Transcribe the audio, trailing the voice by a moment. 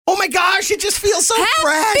my gosh, it just feels so Happy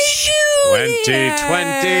fresh. New Year!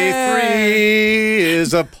 2023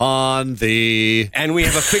 is upon thee. And we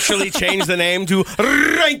have officially changed the name to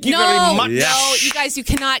Thank You Very Much. No, you guys, you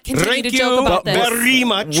cannot continue Thank to you joke about this. very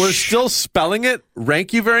much. We're still spelling it,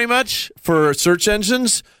 rank you very much, for search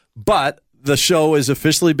engines, but the show has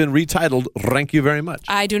officially been retitled, Rank You Very Much.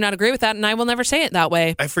 I do not agree with that, and I will never say it that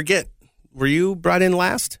way. I forget. Were you brought in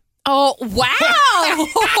last? Oh, wow.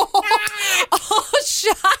 Oh,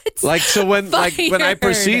 shots. Like, so when I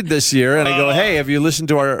proceed this year and I go, hey, have you listened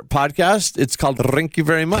to our podcast? It's called Rank You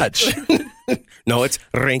Very Much. No, it's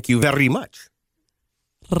Thank You Very Much.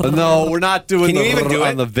 No, we're not doing Can you even do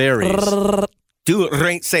on it? the varies.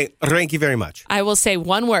 Say Thank You Very Much. I will say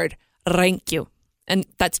one word, rank you. And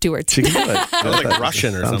that's 2 words. She can do it. Sounds like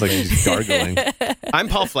Russian or Sounds something. like she's gargling. I'm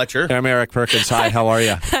Paul Fletcher. I'm Eric Perkins. Hi, how are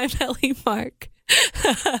you? I'm Ellie Mark.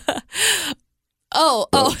 Oh,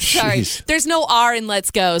 sorry. jeez. There's no R in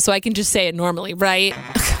Let's Go, so I can just say it normally, right?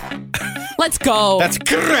 Let's go. That's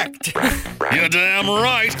correct. You're damn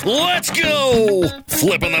right. Let's go.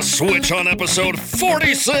 Flipping the switch on episode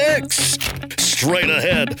 46. Straight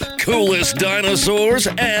ahead, coolest dinosaurs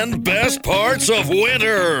and best parts of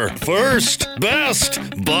winter. First, best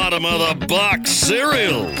bottom of the box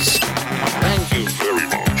cereals. Thank you very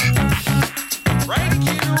much. Thank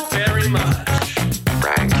you very much.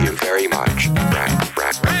 Thank you very much.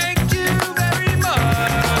 Thank you very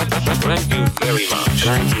much. Thank you very much.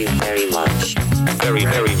 Thank you very much. Very,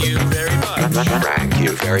 very, Thank you very much. Thank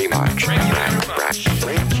you very much.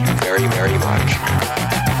 Thank you very, very much.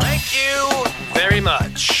 Thank you very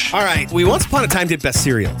much. All right, we once upon a time did best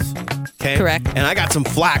cereals. Okay? Correct. And I got some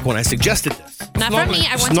flack when I suggested this. Not from me.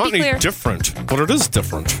 I want to be clear. It's not different, but it is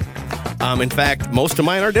different. In fact, most of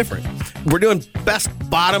mine are different. We're doing best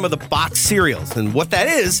bottom of the box cereals. And what that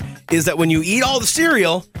is that when you eat all the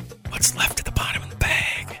cereal, what's left at the bottom of the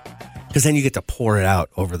bag? Because then you get to pour it out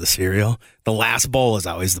over the cereal. The last bowl is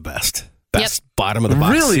always the best. Best bottom of the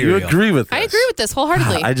box Really? cereal. You agree with this? I agree with this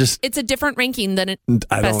wholeheartedly. It's a different ranking than I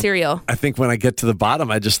best don't- cereal. I think when I get to the bottom,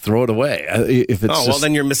 I just throw it away. If it's Well,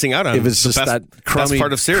 then you're missing out on if it's the just best, that crummy, best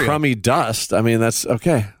part of cereal. crummy dust. I mean, that's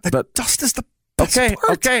okay. But dust is the best part.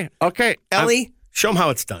 Okay. Ellie, show them how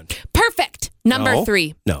it's done. Perfect. Number No.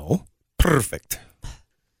 3. No. Perfect.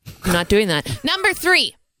 I'm not doing that. Number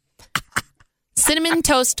 3. Cinnamon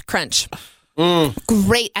Toast Crunch.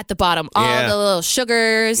 Great at the bottom. All Yeah. the little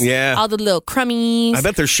sugars. Yeah. All the little crummies. I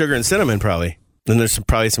bet there's sugar and cinnamon probably. Then there's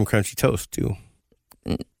probably some crunchy toast too.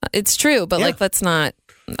 It's true, but Yeah. let's not.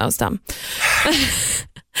 That was dumb.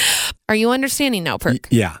 Are you understanding now, Perk?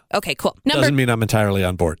 Yeah. Okay, cool. Doesn't mean I'm entirely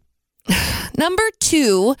on board. Number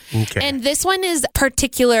 2, Okay. and this one is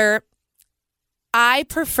particular. I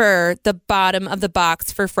prefer the bottom of the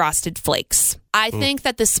box for Frosted Flakes. I think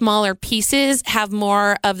that the smaller pieces have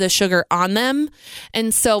more of the sugar on them.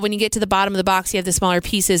 And so when you get to the bottom of the box, you have the smaller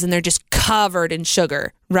pieces and they're just covered in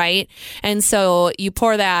sugar, right? And so you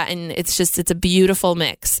pour that and it's a beautiful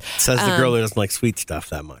mix. Says the girl who doesn't like sweet stuff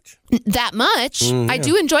that much. That much. I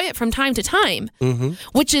do enjoy it from time to time,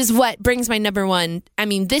 which is what brings my number 1. I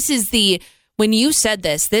mean, when you said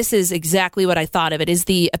this is exactly what I thought of. It is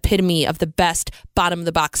the epitome of the best bottom of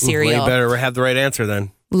the box cereal. Well, you better have the right answer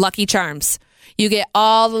then. Lucky Charms. You get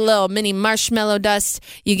all the little mini marshmallow dust.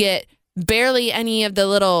 You get barely any of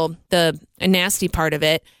the nasty part of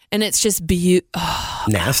it. And it's just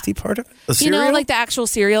Nasty part of it? The you cereal? know, like the actual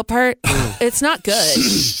cereal part. It's not good.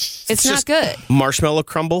 It's not good. Marshmallow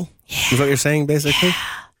crumble? Is what you're saying, basically?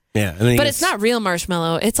 Yeah. And then But it's not real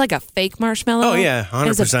marshmallow. It's like a fake marshmallow. Oh, yeah,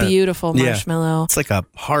 100%. It's a beautiful Yeah. marshmallow. It's like a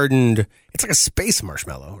hardened, it's like a space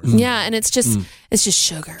marshmallow. Yeah, and it's just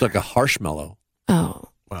sugar. It's like a harshmallow. Oh,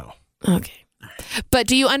 Wow. okay. But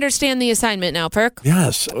do you understand the assignment now, Perk?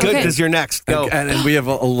 Yes. Good, Okay. because you're next. Go. And we have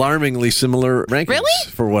alarmingly similar rankings.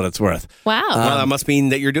 Really? For what it's worth. Wow. Well, that must mean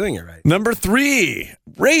that you're doing it right. Number 3,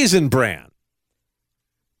 Raisin Bran.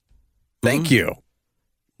 Thank you.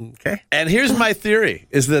 Okay. And here's my theory,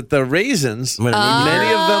 is that the raisins, I'm gonna need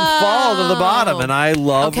many of them fall to the bottom, and I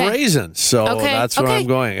love Okay. raisins. So Okay, that's where okay. I'm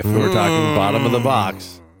going, if we were talking bottom of the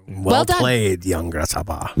box. Well done. played, young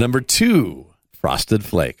grasshopper. Number 2, Frosted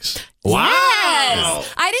Flakes. Wow.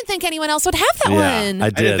 Yes. I didn't think anyone else would have that one. I I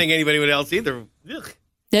did. didn't think anybody would else either. Ugh.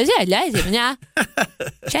 What are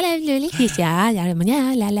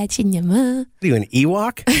you, an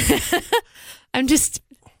Ewok? I'm just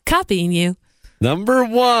copying you. Number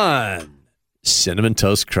 1, Cinnamon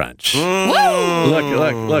Toast Crunch. Woo!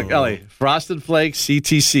 Look, Ellie. Frosted Flakes,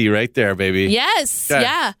 CTC right there, baby. Yes. Okay.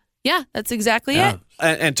 Yeah. Yeah, that's exactly it.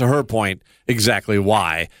 And to her point, exactly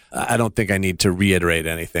why. I don't think I need to reiterate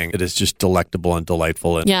anything. It is just delectable and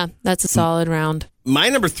delightful. And Yeah, that's a solid round. My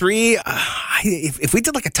number 3, if we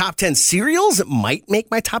did like a top 10 cereals, it might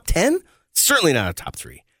make my top 10. Certainly not a top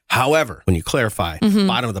 3. However, when you clarify,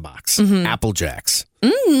 bottom of the box, Apple Jacks.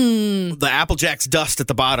 The Apple Jacks dust at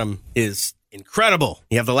the bottom is incredible.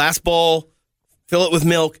 You have the last bowl, fill it with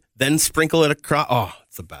milk, then sprinkle it across. Oh,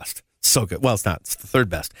 it's the best. So good. Well, it's not. It's the third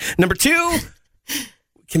best. Number 2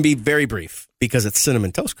 can be very brief because it's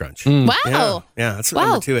Cinnamon Toast Crunch. Wow. Yeah, that's what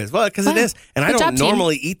number 2 is. Well, because it is. And I Good don't job, team.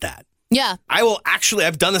 normally eat that. Yeah. I will actually,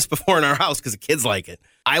 I've done this before in our house because the kids like it.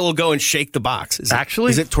 I will go and shake the box. Is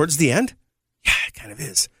it towards the end? Yeah, it kind of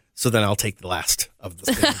is. So then I'll take the last of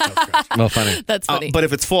the Cinnamon Toast Crunch. well, funny. That's funny. But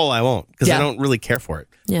if it's full, I won't because I don't really care for it.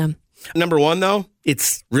 Yeah. Number 1, though,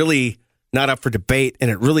 it's really not up for debate, and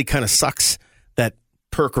it really kind of sucks that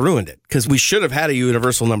Perk ruined it because we should have had a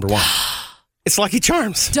universal number 1. It's Lucky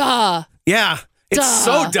Charms. Duh. Yeah. It's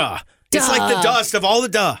so duh. It's like the dust of all the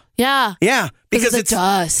duh. Yeah. Yeah. Because the it's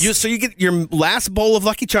dust. So you get your last bowl of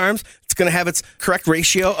Lucky Charms. It's going to have its correct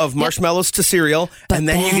ratio of marshmallows to cereal. But and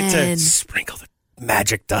then you get to then- sprinkle the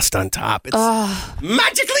magic dust on top. It's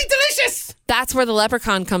magically delicious. That's where the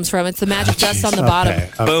leprechaun comes from. It's the magic dust on the bottom.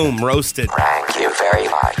 Boom. Roasted. Thank you very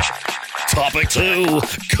much. Topic 2,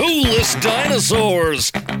 coolest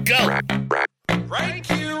dinosaurs. Go. Thank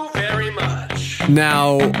you very much.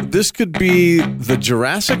 Now, this could be the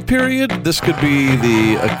Jurassic period. This could be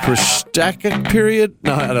the Cretaceous period.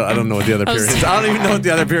 No, I don't know what the other periods. I don't even know what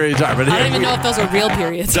the other periods are. But I don't even know if those are real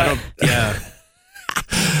periods. Yeah.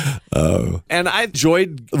 And I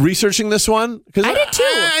enjoyed researching this one because I did too.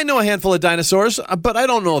 I know a handful of dinosaurs, but I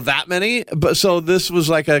don't know that many. But so this was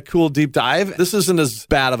like a cool deep dive. This isn't as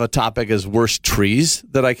bad of a topic as worst trees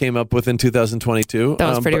that I came up with in 2022. That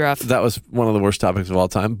was pretty but rough. That was one of the worst topics of all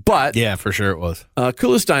time. But Yeah, for sure it was.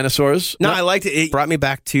 coolest dinosaurs. No, I liked it. It brought me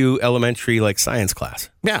back to elementary science class.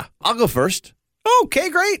 Yeah, I'll go first. Okay,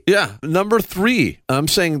 great. Yeah. Number 3, I'm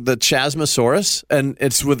saying the Chasmosaurus, and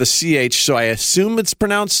it's with a CH, so I assume it's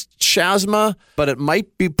pronounced Chasma, but it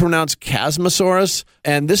might be pronounced Chasmosaurus.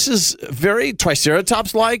 And this is very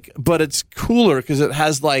Triceratops-like, but it's cooler because it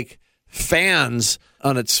has fans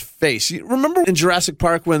on its face. You remember in Jurassic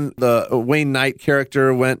Park when the Wayne Knight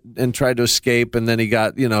character went and tried to escape, and then he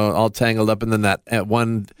got, all tangled up, and then that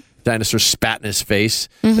one dinosaur spat in his face,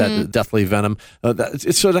 that deathly venom. So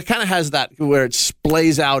that kind of has that where it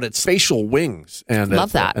splays out its facial wings. And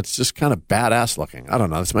Love that. It's just kind of badass looking. I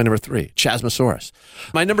don't know. That's my number 3, Chasmosaurus.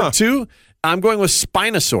 My number 2, I'm going with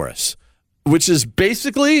Spinosaurus, which is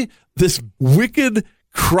basically this wicked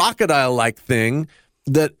crocodile-like thing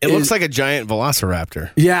that It looks like a giant velociraptor,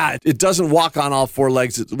 Yeah, it doesn't walk on all 4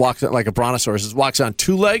 legs. It walks like a brontosaurus. It walks on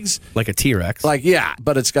 2 legs. like a T-Rex.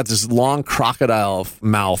 But it's got this long crocodile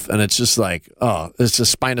mouth, and it's just it's a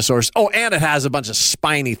Spinosaurus. Oh, and it has a bunch of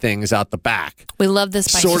spiny things out the back. We love this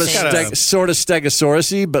spicy Sort of, thing. sort of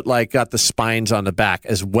Stegosaurus-y, but got the spines on the back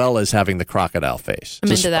as well as having the crocodile face. I'm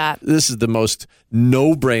into that. This is the most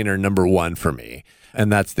no-brainer number 1 for me,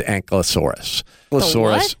 and that's the Ankylosaurus.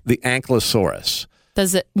 what? The Ankylosaurus.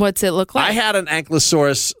 What's it look like? I had an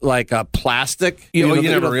Ankylosaurus, a plastic. you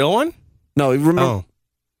have a real one? No, you remember? Oh.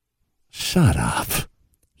 Shut up.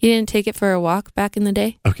 You didn't take it for a walk back in the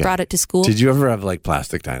day? Okay. Brought it to school? Did you ever have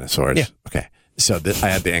plastic dinosaurs? Yeah. Okay. So I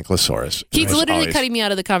had the Ankylosaurus. He's It was literally always- cutting me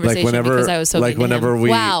out of the conversation because I was so mean to whenever him. we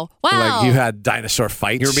Wow. you had dinosaur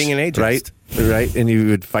fights. You were being an ageist. right, and you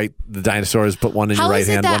would fight the dinosaurs. Put one in How your right is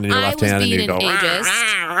it hand, that one in your I left was hand, and being you go. an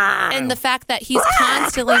ageist? And the fact that he's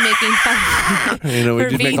constantly making fun of me We for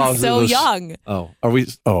did make being all so those- young. Oh, are we?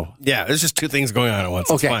 Oh, Yeah, there's just 2 things going on at once.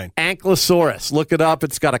 okay. It's fine. Ankylosaurus. Look it up.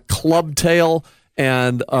 It's got a club tail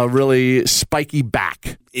and a really spiky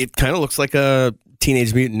back. It kind of looks like a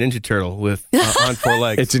Teenage Mutant Ninja Turtle with on 4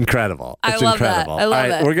 legs. It's incredible. I It's love that. incredible. I love All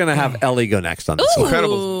right, it. we're gonna have Ellie go next on this one.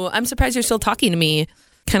 Incredible. Ooh, I'm surprised you're still talking to me.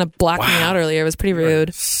 Kind of blocked me out earlier. It was pretty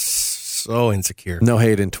rude. So insecure. No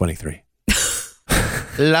hate in 23.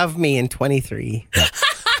 Love me in 23.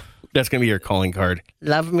 That's going to be your calling card.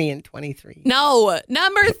 Love me in 23. No,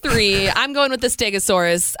 number 3. I'm going with the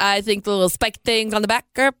Stegosaurus. I think the little spike things on the back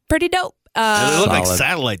are pretty dope. They look like Solid.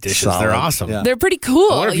 satellite dishes. Solid. They're awesome. Yeah. They're pretty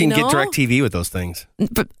cool. I wonder if you can know? get DirecTV with those things.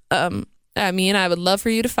 But, I would love for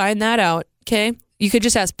you to find that out. Okay, you could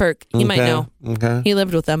just ask Perk. He might know. Okay. He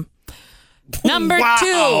lived with them. Number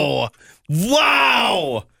 2.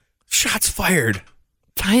 Wow. Shots fired.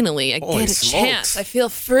 Finally, I Holy get a smokes. chance. I feel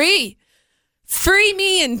free. Free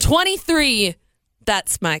me in 23.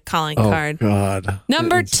 That's my calling Oh card. God.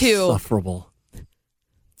 Number It's 2. insufferable.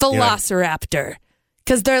 Velociraptor.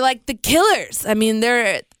 because they're like the killers. I mean,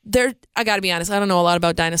 they're. I got to be honest. I don't know a lot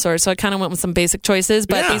about dinosaurs, so I kind of went with some basic choices.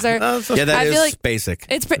 But these are. That is feel like basic.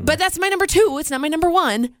 But that's my number 2. It's not my number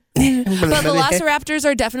 1. But velociraptors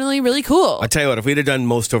are definitely really cool. I tell you what, if we'd have done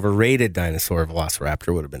most overrated dinosaur,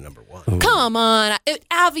 velociraptor would have been number 1. Come on. It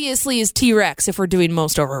obviously is T-Rex if we're doing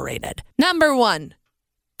most overrated. Number 1,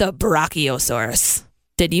 the Brachiosaurus.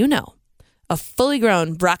 Did you know a fully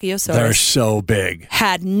grown Brachiosaurus They're so big.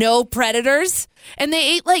 had no predators and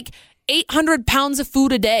they ate like 800 pounds of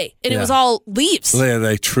food a day, and it was all leaves. They're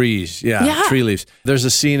like trees. Yeah, tree leaves. There's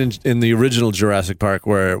a scene in the original Jurassic Park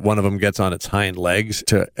where one of them gets on its hind legs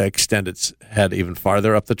to extend its head even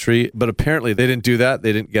farther up the tree. But apparently they didn't do that.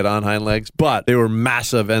 They didn't get on hind legs, but they were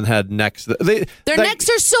massive and had necks. Their necks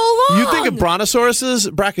are so long. You think of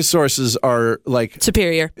Brachiosauruses are like...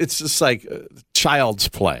 superior. It's just like child's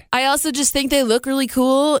play. I also just think they look really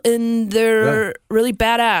cool, and they're really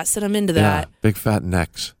badass, and I'm into that. Yeah, big fat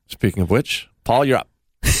necks. Speaking of which, Paul, you're up.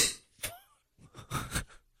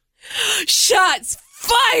 Shots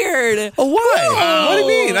fired! Oh, why? Whoa. What do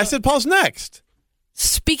you mean? I said Paul's next.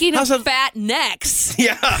 Speaking of fat necks.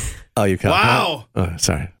 Yeah. Oh, you can't. Wow. Oh,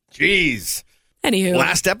 sorry. Jeez. Anywho.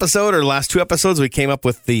 Last episode or last 2 episodes, we came up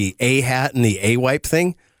with the A hat and the A wipe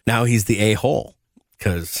thing. Now he's the A hole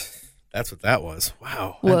because that's what that was.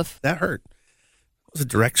 Wow. Woof. That hurt. It was a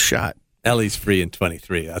direct shot. Ellie's free in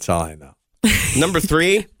 23. That's all I know. Number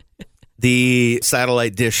 3, the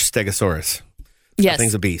satellite dish Stegosaurus. Yes. That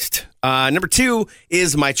thing's a beast. Number 2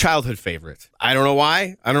 is my childhood favorite. I don't know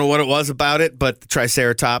why. I don't know what it was about it, but the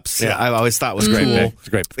Triceratops, I always thought was great. Cool. It's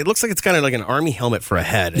great. It looks like it's kind of like an army helmet for a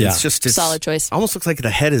head. Yeah. It's just solid choice. Almost looks like the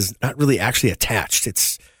head is not really actually attached.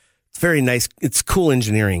 It's very nice. It's cool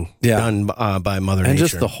engineering done by Mother Nature. And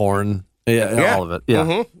just the horn. Yeah, all of it.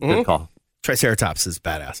 Yeah. Good call. Triceratops is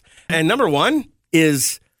badass. And number 1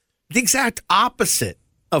 is the exact opposite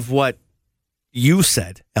of what you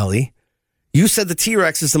said, Ellie. You said the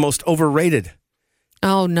T-Rex is the most overrated.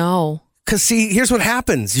 Oh, no. Because, see, here's what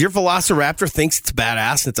happens. Your Velociraptor thinks it's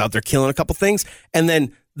badass and it's out there killing a couple things. And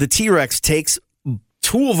then the T-Rex takes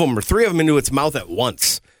 2 of them or 3 of them into its mouth at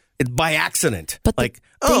once. By accident. But like,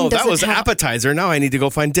 that was appetizer. Now I need to go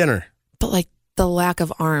find dinner. But, like, the lack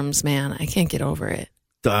of arms, man. I can't get over it.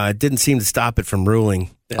 Didn't seem to stop it from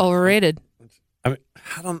ruling. Overrated.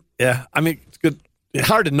 I mean, it's good.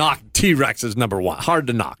 Hard to knock. T-Rex is number 1. Hard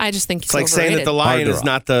to knock. I just think it's like saying that the lion is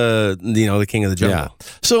not the king of the jungle. Yeah.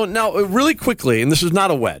 So now, really quickly, and this is not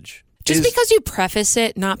a wedge. Just because you preface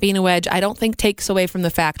it not being a wedge, I don't think takes away from the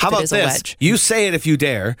fact that it is a wedge. You say it if you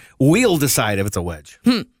dare. We'll decide if it's a wedge.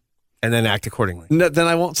 And then act accordingly. No, then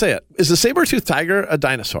I won't say it. Is the saber-toothed tiger a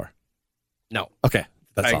dinosaur? No. Okay.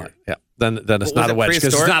 That's Tiger. all right. Yeah. Then it's not a wedge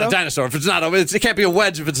because it's not a dinosaur. If it's not it can't be a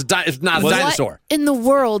wedge if it's not a dinosaur. What in the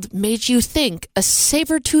world made you think a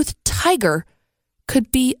saber-toothed tiger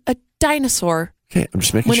could be a dinosaur? Okay, I'm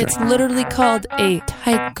just making when sure. It's literally called a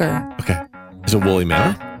tiger. Okay. Is it woolly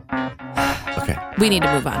mammoth? Okay. We need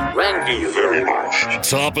to move on. Thank you very much.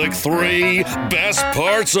 Topic 3, best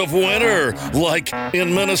parts of winter, like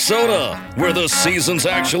in Minnesota, where the seasons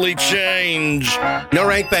actually change. No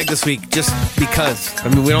rank bag this week, just because. I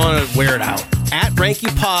mean, we don't want to wear it out. At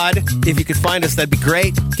RankYouPod, if you could find us, that'd be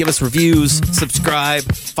great. Give us reviews, subscribe,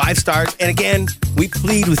 5 stars. And again, we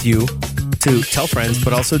plead with you to tell friends,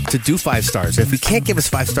 but also to do 5 stars. If you can't give us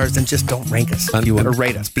 5 stars, then just don't rank us or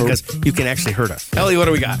rate us, because you can actually hurt us. Ellie, what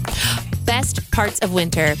do we got? Best parts of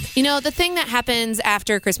winter. You know, the thing that happens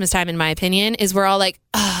after Christmas time, in my opinion, is we're all like,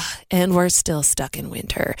 and we're still stuck in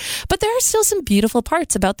winter. But there are still some beautiful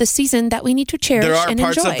parts about this season that we need to cherish and enjoy. There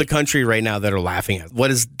are parts of the country right now that are laughing at. What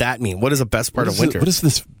does that mean? What is the best part of winter? What is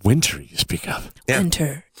this winter you speak of? Yeah.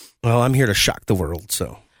 Winter. Well, I'm here to shock the world,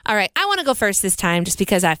 so. All right, I want to go first this time just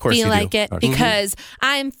because I feel like it, because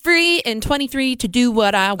I'm free and 23 to do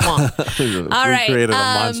what I want. All right. We created a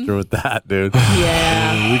monster with that, dude.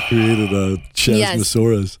 Yeah. We created a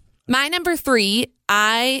Chasmosaurus. Yes. My number 3,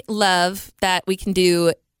 I love that we can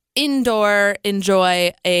do indoor,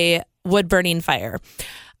 enjoy a wood-burning fire.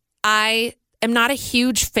 I am not a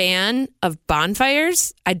huge fan of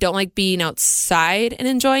bonfires. I don't like being outside and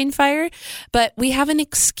enjoying fire, but we have an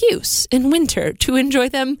excuse in winter to enjoy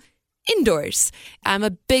them indoors. I'm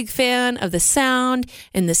a big fan of the sound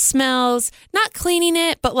and the smells, not cleaning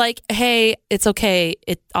it, but like, hey, it's okay.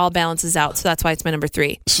 It all balances out. So that's why it's my number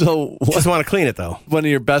 3. So just want to clean it, though. One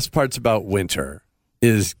of your best parts about winter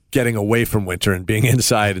is getting away from winter and being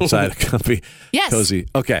inside a comfy, cozy.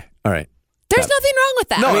 Okay. All right. There's nothing wrong with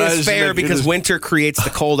that. No, I mean, it's fair because winter creates the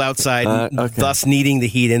cold outside, thus needing the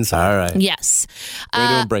heat inside. All right. Yes. Way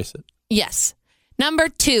to embrace it. Yes. Number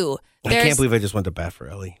 2, I can't believe I just went to bat for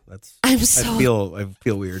Ellie. I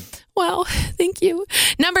feel weird. Well, thank you.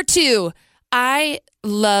 Number 2, I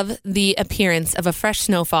love the appearance of a fresh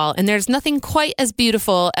snowfall, and there's nothing quite as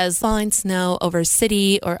beautiful as falling snow over a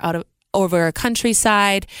city or over a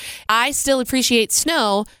countryside. I still appreciate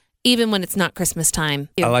snow even when it's not Christmas time.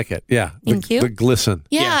 I like it. Yeah. Thank you. The glisten.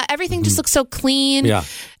 Yeah, everything just looks so clean. Yeah.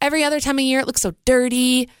 Every other time of year, it looks so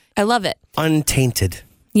dirty. I love it. Untainted.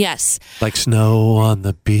 Yes. Like snow on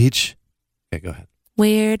the beach. Okay, go ahead.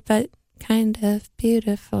 Weird, but kind of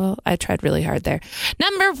beautiful. I tried really hard there.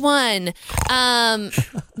 Number 1,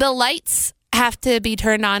 the lights have to be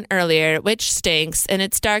turned on earlier, which stinks, and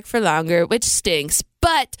it's dark for longer, which stinks.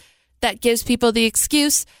 But that gives people the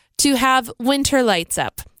excuse to have winter lights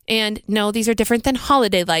up. And no, these are different than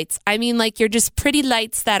holiday lights. I mean, like you're just pretty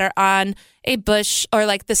lights that are on a bush, or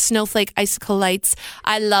like the snowflake icicle lights.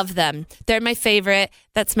 I love them. They're my favorite.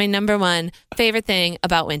 That's my number 1 favorite thing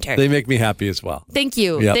about winter. They make me happy as well. Thank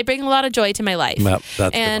you. Yep. They bring a lot of joy to my life. Yep,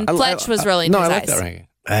 that's and good. Fletch was rolling his I like eyes. that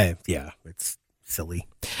ranking. Yeah, it's silly.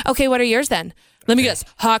 Okay, what are yours then? Let me guess.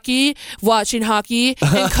 Hockey, watching hockey,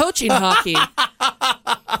 and coaching hockey.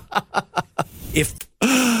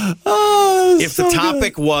 If the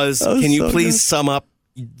topic was, can you please sum up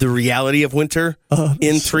the reality of winter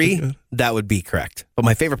in 3, that would be correct. But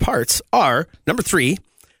my favorite parts are, number 3,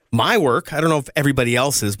 my work. I don't know if everybody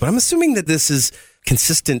else is, but I'm assuming that this is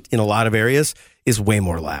consistent in a lot of areas, is way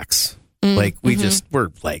more lax. Like we're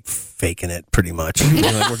like faking it pretty much.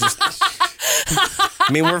 Like we're just, I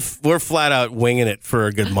mean, we're flat out winging it for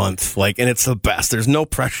a good month. Like, and it's the best. There's no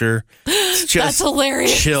pressure. It's just That's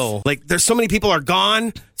hilarious. Chill. Like there's so many people are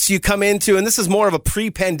gone. So you come into, and this is more of a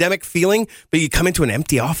pre-pandemic feeling, but you come into an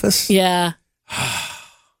empty office. Yeah.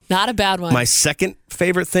 Not a bad one. My second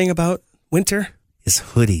favorite thing about winter is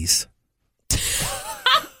hoodies.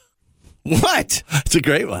 What? It's a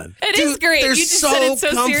great one. It is great. they're You just so said it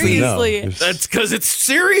so comfy. seriously. No, That's because it's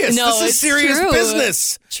serious. No, this is it's serious true.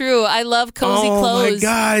 business. True. I love cozy Oh clothes. my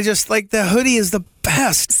God. I just like the hoodie is the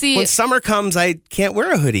best. See- when summer comes, I can't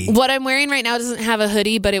wear a hoodie. What I'm wearing right now doesn't have a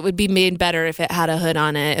hoodie, but it would be made better if it had a hood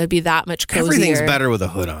on it. It would be that much cozier. Everything's better with a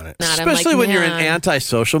hood on it. Not, I'm Especially like, when you're in nah.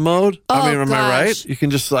 anti-social mode. Oh, I mean, am I gosh. right? You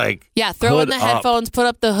can just like Yeah, throw in hood the up. headphones, put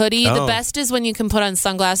up the hoodie. The Oh. best is when you can put on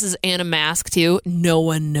sunglasses and a mask too. No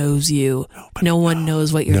one knows you. No one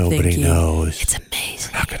knows what you're Nobody thinking. knows. It's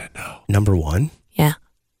amazing. Not gonna know. Number 1 Yeah.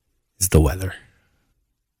 is the weather.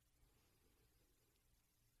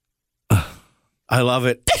 I love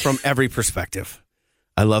it from every perspective.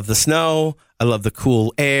 I love the snow. I love the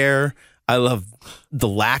cool air. I love the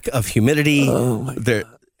lack of humidity. Oh my God.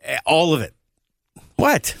 All of it.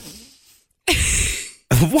 What?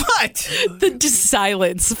 What? The just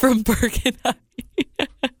silence from Burke and I.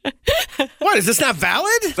 What? Is this not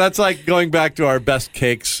valid? That's like going back to our best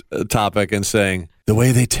cakes topic and saying the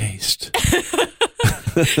way they taste.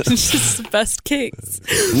 It's just the best cakes.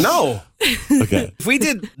 No. Okay. If we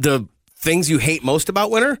did the things you hate most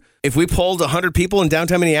about winter, if we polled 100 people in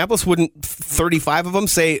downtown Minneapolis, wouldn't 35 of them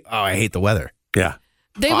say, oh, I hate the weather? Yeah.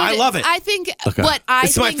 I love it. I think Okay. what I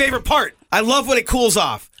It's think my favorite part. I love when it cools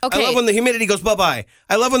off. Okay. I love when the humidity goes bye-bye.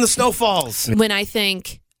 I love when the snow falls. when I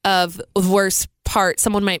think of worst part,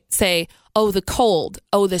 someone might say, "Oh, the cold.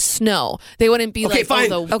 Oh, the snow." They wouldn't be Okay, like,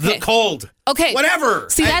 fine. "Oh, the cold. Okay. Whatever.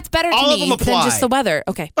 See, that's better to all of me them than apply. just the weather.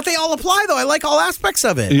 Okay. But they all apply, though. I like all aspects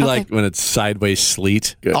of it. You like when it's sideways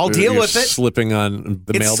sleet? I'll deal You're with it. Slipping on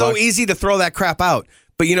the It's mailbox. so easy to throw that crap out.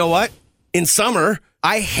 But you know what? In summer,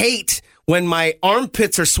 I hate when my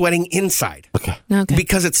armpits are sweating inside. Okay. Okay.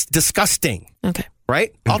 Because it's disgusting, Okay.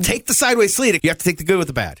 right? I'll take the sideways sleet. You have to take the good with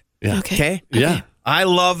the bad. Yeah. Okay. Yeah. I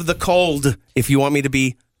love the cold, if you want me to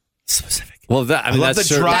be specific. Well, that I mean, love that's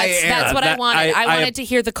the certain- dry That's, air. that's what I That- wanted. I wanted to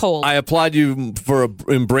hear the cold. I applaud you for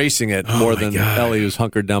embracing it more my than God. Ellie, who's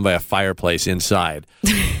hunkered down by a fireplace inside.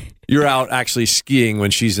 You're out actually skiing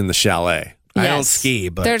when she's in the chalet. I don't Yes. ski,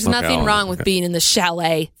 but There's Okay, nothing oh, wrong with being in the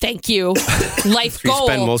chalet. Thank you. Life You goal.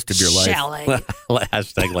 spend most of your life. Chalet.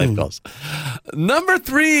 Hashtag life goals. Number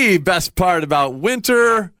 3, best part about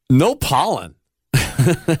winter, no pollen.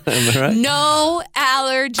 Am I right? No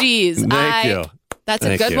allergies. Thank you. That's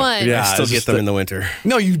Thank a good you. one. Yeah. I still it's get just them that- in the winter.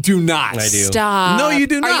 No, you do not. I do. Stop. No, you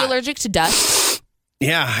do Are not. you allergic to dust?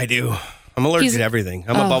 Yeah, I do. I'm allergic He's- to everything.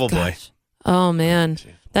 I'm a bubble boy. gosh. Oh, man.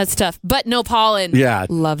 That's tough. But no pollen. Yeah.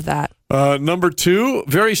 Love that. Number 2,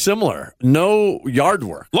 very similar. No yard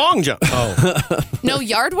work. Long jump. Oh, No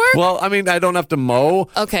yard work? Well, I mean, I don't have to mow.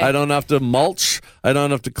 Okay. I don't have to mulch. I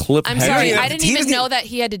don't have to clip I'm hedges. sorry. even I have didn't to- he even doesn't know even- that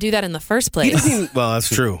he had to do that in the first he place. doesn't even, well, that's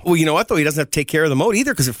true. Well, you know what, though? He doesn't have to take care of the moat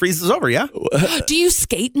either because it freezes over, yeah? Do you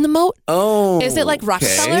skate in the moat? Oh. Is it like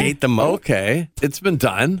Rockefeller? Skate the moat. Okay. It's been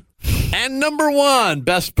done. And number 1,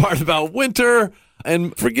 best part about winter.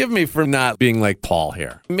 And forgive me for not being like Paul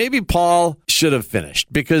here. Maybe Paul should have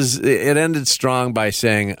finished because it ended strong by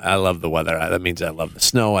saying, I love the weather. That means I love the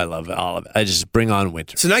snow. I love all of it. I just bring on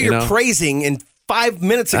winter. So now you're praising, and 5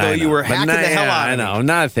 minutes ago you were hacking the hell out of me. I know.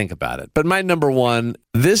 Now I think about it. But my number 1,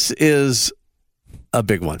 this is a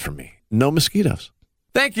big one for me. No mosquitoes.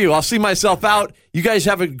 Thank you. I'll see myself out. You guys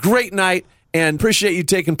have a great night and appreciate you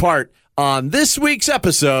taking part on this week's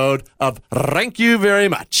episode of Thank You Very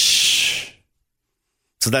Much.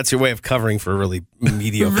 So that's your way of covering for really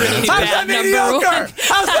mediocre. Really How's bad that number mediocre? one.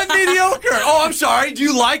 How's that mediocre? Oh, I'm sorry. Do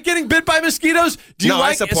you like getting bit by mosquitoes? Do you No, I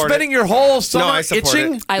like support spending it. your whole summer I support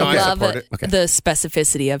itching? it. I No, I love support it. Okay. the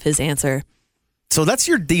specificity of his answer. So that's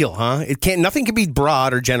your deal, huh? Nothing can be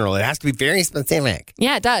broad or general. It has to be very specific.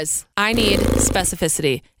 Yeah, it does. I need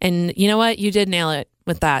specificity. And you know what? You did nail it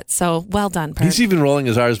with that. So well done, Perk. He's even rolling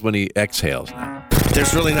his R's when he exhales now.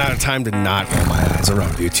 There's really not a time to not roll my eyes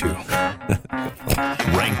around you two.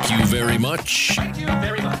 Rank you very much.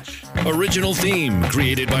 Original theme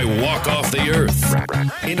created by Walk Off the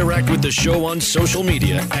Earth. Interact with the show on social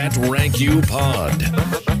media at RankYouPod.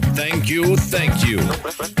 Thank you, thank you.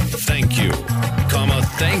 Thank you, comma,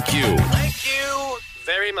 thank you. Thank you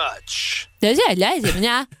very much. Are you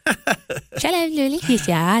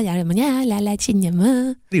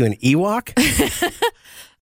an Ewok?